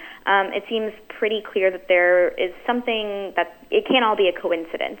then, it seems pretty clear that there is something that it can't all be a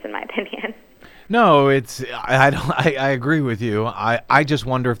coincidence, in my opinion. No, I agree with you. I just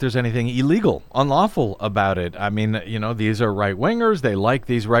wonder if there's anything illegal, unlawful about it. I mean, these are right-wingers. They like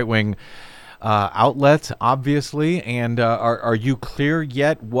these right-wing outlets, obviously. And are you clear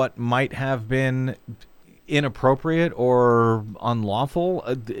yet what might have been inappropriate or unlawful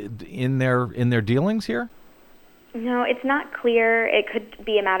in their dealings here? No, it's not clear. It could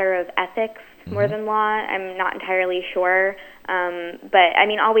be a matter of ethics more than law. I'm not entirely sure. But, I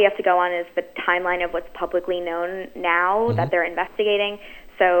mean, all we have to go on is the timeline of what's publicly known now that they're investigating.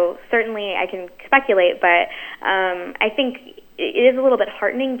 So certainly I can speculate, but I think it is a little bit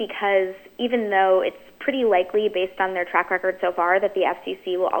heartening because even though it's pretty likely, based on their track record so far, that the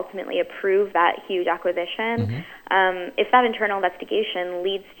FCC will ultimately approve that huge acquisition, if that internal investigation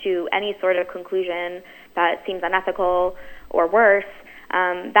leads to any sort of conclusion that seems unethical or worse,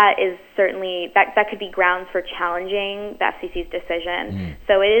 that is certainly, that could be grounds for challenging the FCC's decision.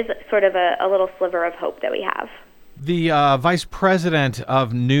 So it is sort of a little sliver of hope that we have. The vice president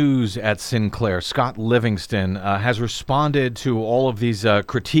of news at Sinclair, Scott Livingston, has responded to all of these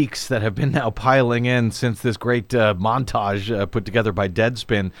critiques that have been now piling in since this great montage put together by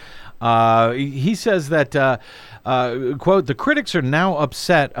Deadspin. He says that, quote, "The critics are now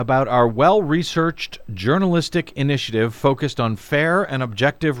upset about our well-researched journalistic initiative focused on fair and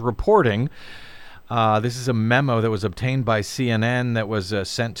objective reporting." This is a memo that was obtained by CNN that was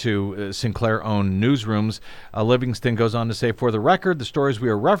sent to Sinclair-owned newsrooms. Livingston goes on to say, "For the record, the stories we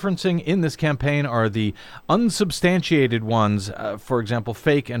are referencing in this campaign are the unsubstantiated ones, for example,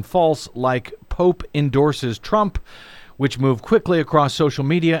 fake and false, like Pope endorses Trump, which move quickly across social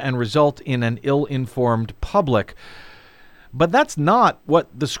media and result in an ill-informed public." But that's not what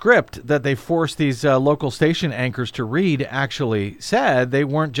the script that they forced these local station anchors to read actually said. They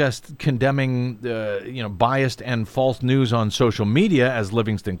weren't just condemning, biased and false news on social media, as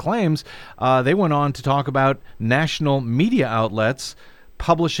Livingston claims. They went on to talk about national media outlets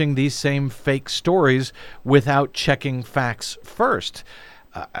publishing these same fake stories without checking facts first.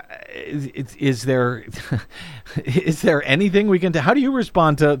 Is there anything we can do? How do you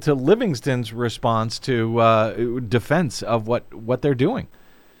respond to Livingston's response to defense of what they're doing?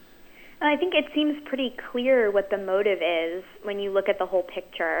 I think it seems pretty clear what the motive is when you look at the whole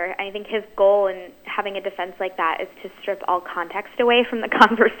picture. I think his goal in having a defense like that is to strip all context away from the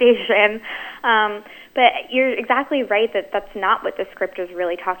conversation. But you're exactly right that that's not what the script is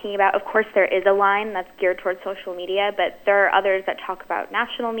really talking about. Of course, there is a line that's geared towards social media, but there are others that talk about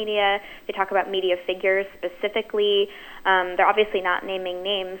national media. They talk about media figures specifically. They're obviously not naming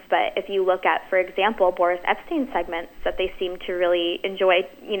names, but if you look at, for example, Boris Epstein segments that they seem to really enjoy,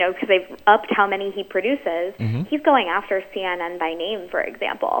 because they've upped how many he produces, he's going after CNN by name, for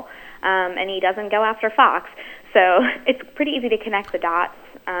example, and he doesn't go after Fox. So it's pretty easy to connect the dots.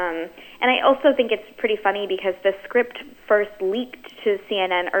 And I also think it's pretty funny because the script first leaked to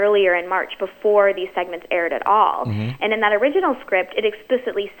CNN earlier in March before these segments aired at all. And in that original script, it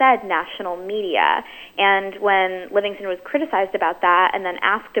explicitly said national media. And when Livingston was criticized about that and then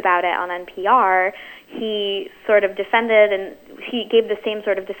asked about it on NPR, he sort of defended and he gave the same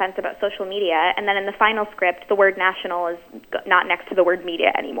sort of defense about social media. And then in the final script, the word national is not next to the word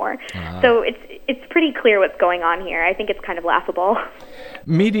media anymore. So it's pretty clear what's going on here. I think it's kind of laughable.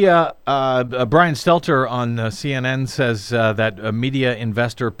 Media, Brian Stelter on CNN says that media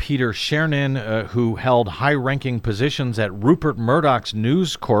investor Peter Chernin, who held high-ranking positions at Rupert Murdoch's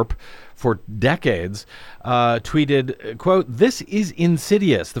News Corp for decades, tweeted, quote, "This is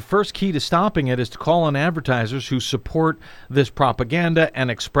insidious. The first key to stopping it is to call on advertisers who support this propaganda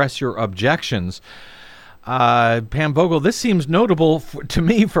and express your objections." Pam Vogel, this seems notable to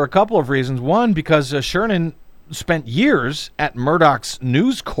me for a couple of reasons. One, because Chernin spent years at Murdoch's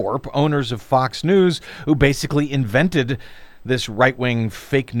News Corp, owners of Fox News, who basically invented this right-wing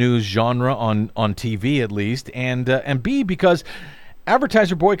fake news genre on TV, at least, and B, because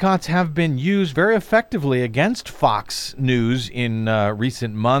advertiser boycotts have been used very effectively against Fox News in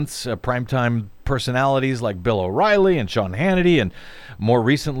recent months. Primetime personalities like Bill O'Reilly and Sean Hannity, and more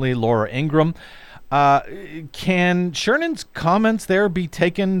recently Laura Ingraham. Can Chernon's comments there be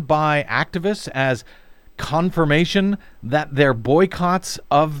taken by activists as confirmation that their boycotts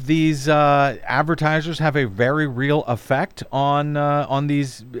of these advertisers have a very real effect on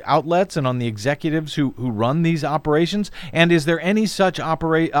these outlets and on the executives who run these operations? And is there any such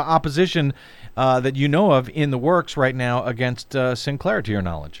opposition that you know of in the works right now against Sinclair, to your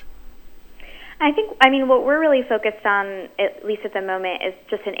knowledge? I mean, what we're really focused on, at least at the moment, is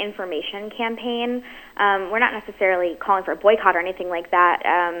just an information campaign. We're not necessarily calling for a boycott or anything like that,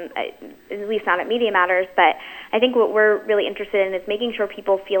 at least not at Media Matters, but I think what we're really interested in is making sure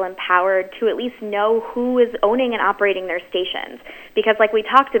people feel empowered to at least know who is owning and operating their stations. Because like we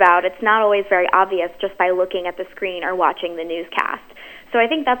talked about, it's not always very obvious just by looking at the screen or watching the newscast. So I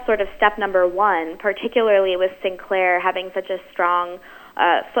think that's sort of step number one, particularly with Sinclair having such a strong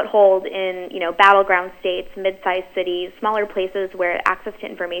foothold in, battleground states, mid-sized cities, smaller places where access to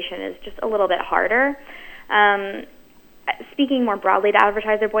information is just a little bit harder. Speaking more broadly to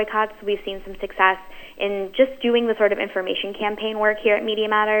advertiser boycotts, we've seen some success in just doing the sort of information campaign work here at Media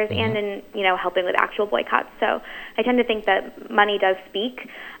Matters and in, helping with actual boycotts. So I tend to think that money does speak,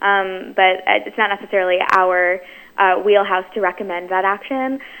 but it's not necessarily our wheelhouse to recommend that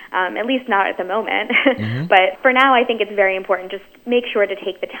action, at least not at the moment. But for now, I think it's very important. Just make sure to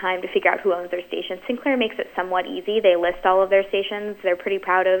take the time to figure out who owns their stations. Sinclair makes it somewhat easy. They list all of their stations. They're pretty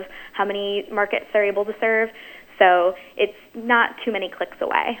proud of how many markets they're able to serve. So it's not too many clicks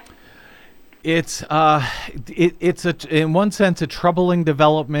away. It's in one sense a troubling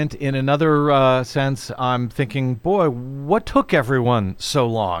development. In another sense, I'm thinking, boy, what took everyone so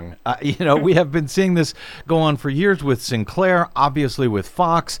long? We have been seeing this go on for years with Sinclair, obviously with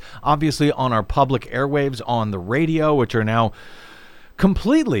Fox, obviously on our public airwaves, on the radio, which are now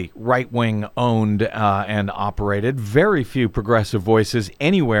completely right-wing owned and operated. Very few progressive voices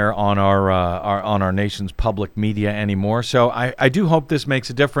anywhere on our nation's public media anymore. So I do hope this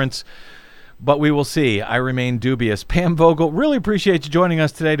makes a difference. But we will see. I remain dubious. Pam Vogel, really appreciate you joining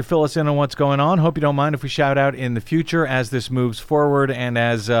us today to fill us in on what's going on. Hope you don't mind if we shout out in the future as this moves forward and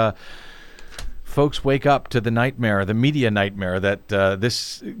as folks wake up to the nightmare, the media nightmare that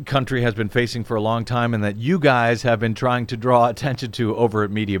this country has been facing for a long time and that you guys have been trying to draw attention to over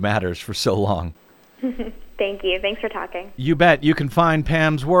at Media Matters for so long. Thank you. Thanks for talking. You bet. You can find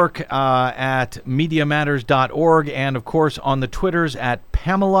Pam's work at MediaMatters.org and, of course, on the Twitters at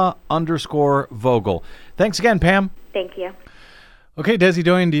Pamela_Vogel. Thanks again, Pam. Thank you. Okay, Desi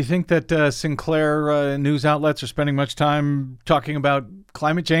Doyen, do you think that Sinclair news outlets are spending much time talking about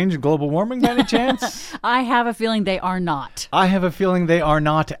climate change and global warming by any chance? I have a feeling they are not. I have a feeling they are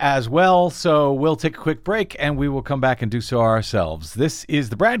not as well, so we'll take a quick break and we will come back and do so ourselves. This is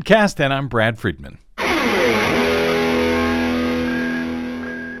the BradCast, and I'm Brad Friedman.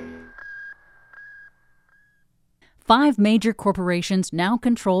 5 major corporations now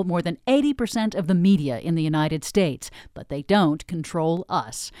control more than 80% of the media in the United States, but they don't control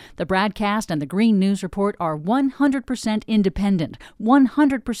us. The BradCast and the Green News Report are 100% independent,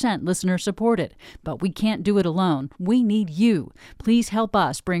 100% listener-supported. But we can't do it alone. We need you. Please help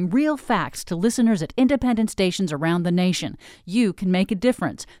us bring real facts to listeners at independent stations around the nation. You can make a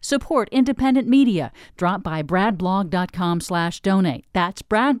difference. Support independent media. Drop by bradblog.com/donate. That's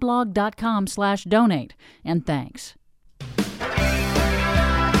bradblog.com/donate. And thanks.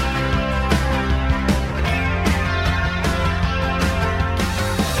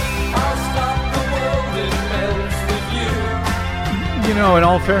 In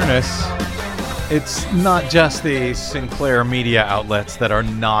all fairness, it's not just the Sinclair media outlets that are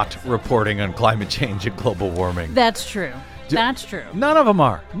not reporting on climate change and global warming. That's true. That's true. None of them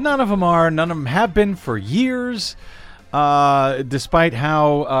are. None of them have been for years, despite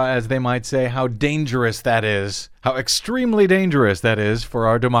how, as they might say, how dangerous that is, how extremely dangerous that is for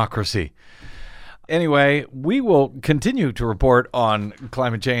our democracy. Anyway, we will continue to report on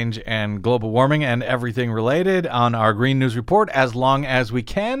climate change and global warming and everything related on our Green News Report as long as we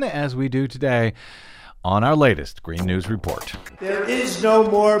can, as we do today on our latest Green News Report. There is no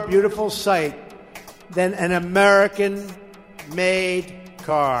more beautiful sight than an American-made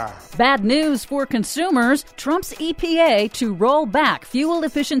car. Bad news for consumers. Trump's EPA to roll back fuel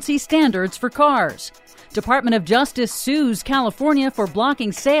efficiency standards for cars. Department of Justice sues California for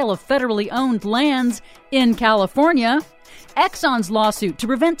blocking sale of federally owned lands in California. Exxon's lawsuit to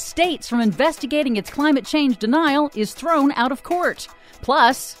prevent states from investigating its climate change denial is thrown out of court.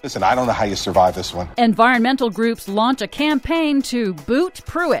 Plus, listen, I don't know how you survive this one. Environmental groups launch a campaign to boot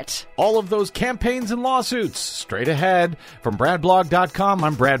Pruitt. All of those campaigns and lawsuits straight ahead. From BradBlog.com,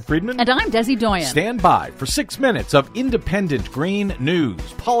 I'm Brad Friedman. And I'm Desi Doyen. Stand by for 6 minutes of independent green news,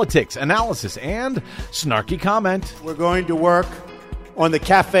 politics, analysis, and snarky comment. We're going to work on the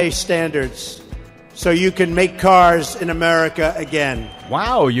CAFE standards so you can make cars in America again.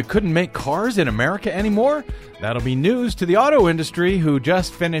 Wow, you couldn't make cars in America anymore? That'll be news to the auto industry, who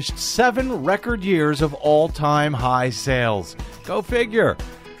just finished 7 record years of all-time high sales. Go figure.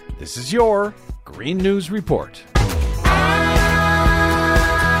 This is your Green News Report.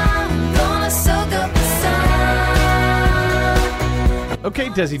 Okay,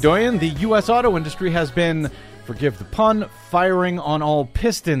 Desi Doyen, the U.S. auto industry has been, forgive the pun, firing on all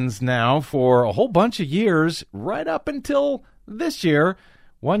pistons now for a whole bunch of years, right up until this year.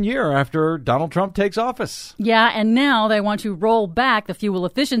 1 year after Donald Trump takes office. Yeah, and now they want to roll back the fuel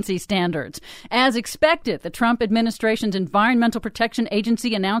efficiency standards. As expected, the Trump administration's Environmental Protection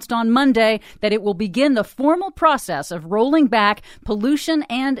Agency announced on Monday that it will begin the formal process of rolling back pollution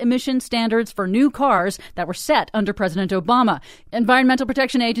and emission standards for new cars that were set under President Obama. Environmental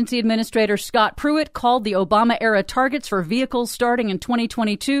Protection Agency Administrator Scott Pruitt called the Obama-era targets for vehicles starting in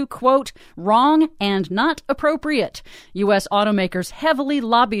 2022, quote, wrong and not appropriate. U.S. automakers heavily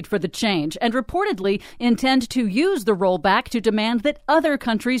lobbied for the change and reportedly intend to use the rollback to demand that other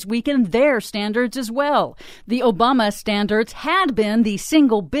countries weaken their standards as well. The Obama standards had been the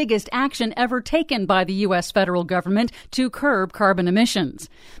single biggest action ever taken by the U.S. federal government to curb carbon emissions.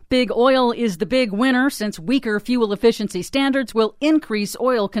 Big oil is the big winner, since weaker fuel efficiency standards will increase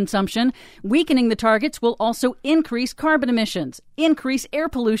oil consumption. Weakening the targets will also increase carbon emissions, increase air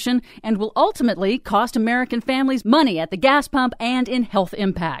pollution, and will ultimately cost American families money at the gas pump and in health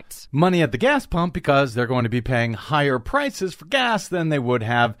impacts. Money at the gas pump because they're going to be paying higher prices for gas than they would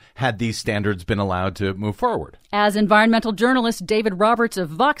have had these standards been allowed to move forward. As environmental journalist David Roberts of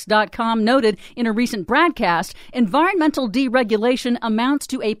Vox.com noted in a recent BradCast, environmental deregulation amounts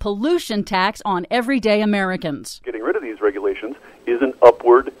to a pollution tax on everyday Americans. Getting rid of these regulations is an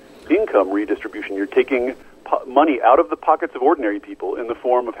upward income redistribution. You're taking money out of the pockets of ordinary people in the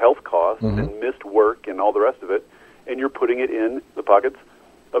form of health costs and missed work and all the rest of it, and you're putting it in the pockets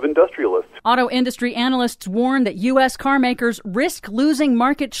of industrialists. Auto industry analysts warn that U.S. car makers risk losing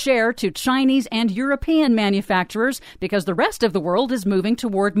market share to Chinese and European manufacturers because the rest of the world is moving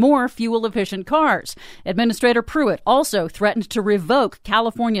toward more fuel-efficient cars. Administrator Pruitt also threatened to revoke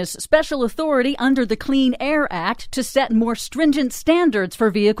California's special authority under the Clean Air Act to set more stringent standards for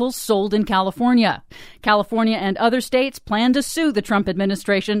vehicles sold in California. California and other states plan to sue the Trump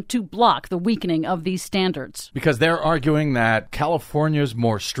administration to block the weakening of these standards. Because they're arguing that California's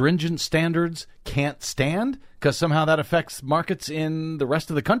more stringent standards can't stand, because somehow that affects markets in the rest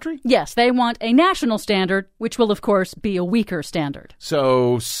of the country? Yes, they want a national standard, which will, of course, be a weaker standard.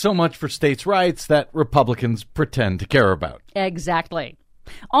 So much for states' rights that Republicans pretend to care about. Exactly.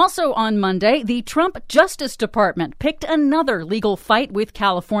 Also on Monday, the Trump Justice Department picked another legal fight with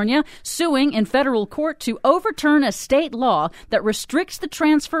California, suing in federal court to overturn a state law that restricts the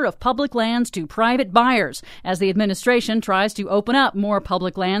transfer of public lands to private buyers, as the administration tries to open up more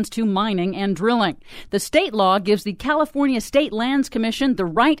public lands to mining and drilling. The state law gives the California State Lands Commission the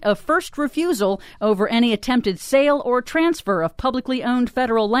right of first refusal over any attempted sale or transfer of publicly owned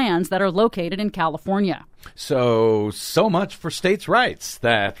federal lands that are located in California. So much for states' rights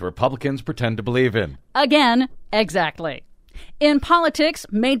that Republicans pretend to believe in. Again, exactly. In politics,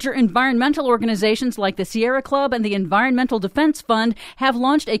 major environmental organizations like the Sierra Club and the Environmental Defense Fund have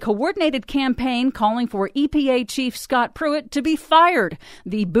launched a coordinated campaign calling for EPA Chief Scott Pruitt to be fired.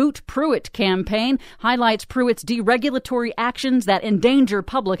 The Boot Pruitt campaign highlights Pruitt's deregulatory actions that endanger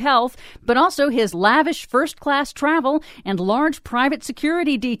public health, but also his lavish first-class travel and large private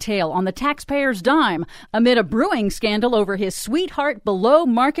security detail on the taxpayer's dime, amid a brewing scandal over his sweetheart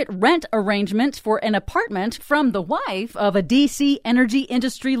below-market rent arrangement for an apartment from the wife of a D.C. energy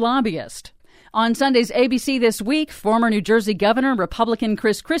industry lobbyist. On Sunday's ABC This Week, former New Jersey Governor Republican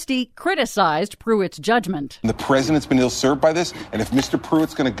Chris Christie criticized Pruitt's judgment. The president's been ill-served by this, and if Mr.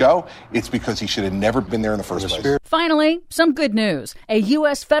 Pruitt's going to go, it's because he should have never been there in the first place. Finally, some good news. A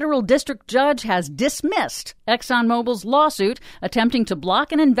U.S. federal district judge has dismissed ExxonMobil's lawsuit attempting to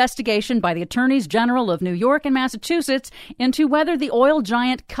block an investigation by the attorneys general of New York and Massachusetts into whether the oil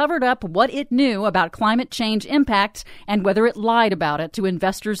giant covered up what it knew about climate change impacts and whether it lied about it to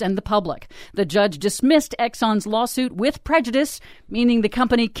investors and the public. The judge dismissed Exxon's lawsuit with prejudice, meaning the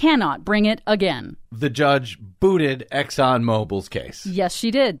company cannot bring it again. The judge booted ExxonMobil's case. Yes,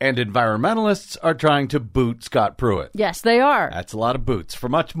 she did. And environmentalists are trying to boot Scott Pruitt. Yes, they are. That's a lot of boots. For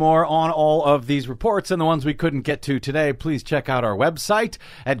much more on all of these reports and the ones we couldn't get to today, please check out our website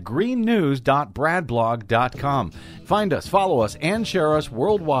at greennews.bradblog.com. Find us, follow us, and share us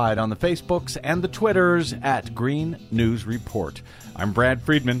worldwide on the Facebooks and the Twitters at Green News Report. I'm Brad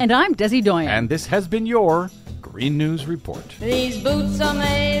Friedman. And I'm Desi Doyen. And this has been your Green News Report. These boots are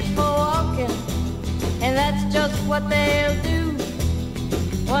made for walking, and that's just what they'll do.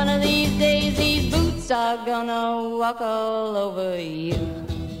 One of these days, these boots are gonna walk all over you.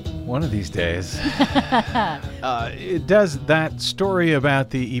 One of these days. It does that story about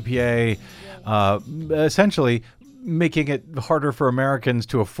the EPA essentially making it harder for Americans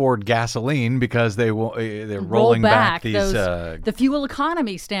to afford gasoline because they're rolling back these the fuel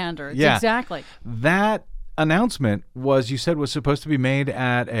economy standards. Yeah, exactly. That announcement was supposed to be made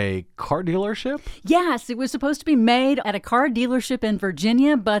at a car dealership? Yes, it was supposed to be made at a car dealership in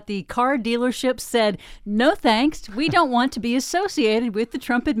Virginia, but the car dealership said, no thanks, we don't want to be associated with the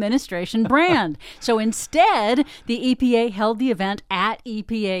Trump administration brand. So instead, the EPA held the event at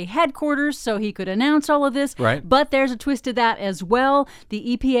EPA headquarters so he could announce all of this. Right. But there's a twist to that as well.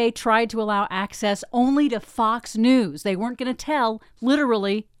 The EPA tried to allow access only to Fox News. They weren't going to tell,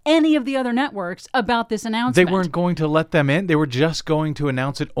 literally, any of the other networks about this announcement. They weren't going to let them in? They were just going to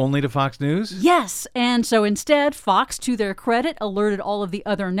announce it only to Fox News? Yes, and so instead, Fox, to their credit, alerted all of the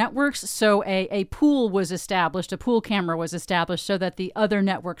other networks, so a pool was established, a pool camera was established so that the other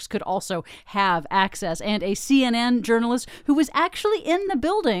networks could also have access. And a CNN journalist who was actually in the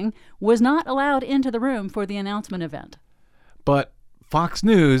building was not allowed into the room for the announcement event. But Fox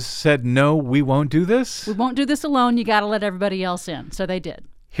News said, no, we won't do this? We won't do this alone. You got to let everybody else in. So they did.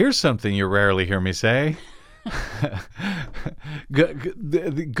 Here's something you rarely hear me say.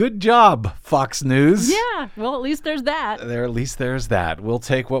 Good job, Fox News. Yeah, well, at least there's that. At least there's that. We'll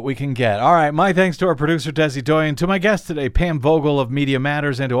take what we can get. All right, my thanks to our producer, Desi Doyen, to my guest today, Pam Vogel of Media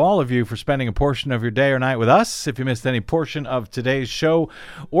Matters, and to all of you for spending a portion of your day or night with us. If you missed any portion of today's show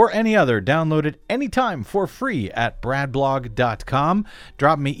or any other, download it anytime for free at bradblog.com.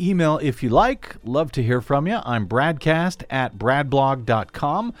 Drop me email if you like. Love to hear from you. I'm BradCast at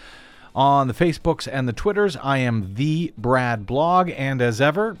bradblog.com. On the Facebooks and the Twitters, I am the Brad Blog. And as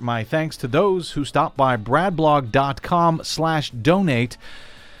ever, my thanks to those who stopped by bradblog.com/donate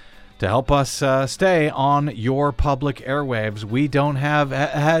to help us stay on your public airwaves. We don't have...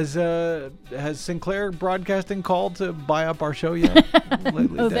 Has Sinclair Broadcasting called to buy up our show yet?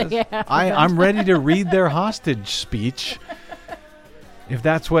 I'm ready to read their hostage speech, if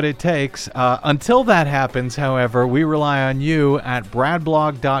that's what it takes. Until that happens, however, we rely on you at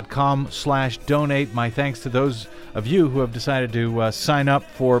bradblog.com/donate. My thanks to those of you who have decided to sign up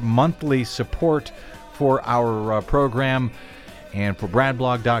for monthly support for our program. And for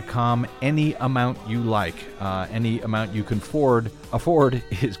bradblog.com, any amount you like, any amount you can afford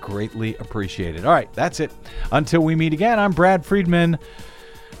is greatly appreciated. All right, that's it. Until we meet again, I'm Brad Friedman.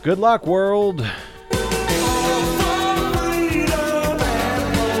 Good luck, world.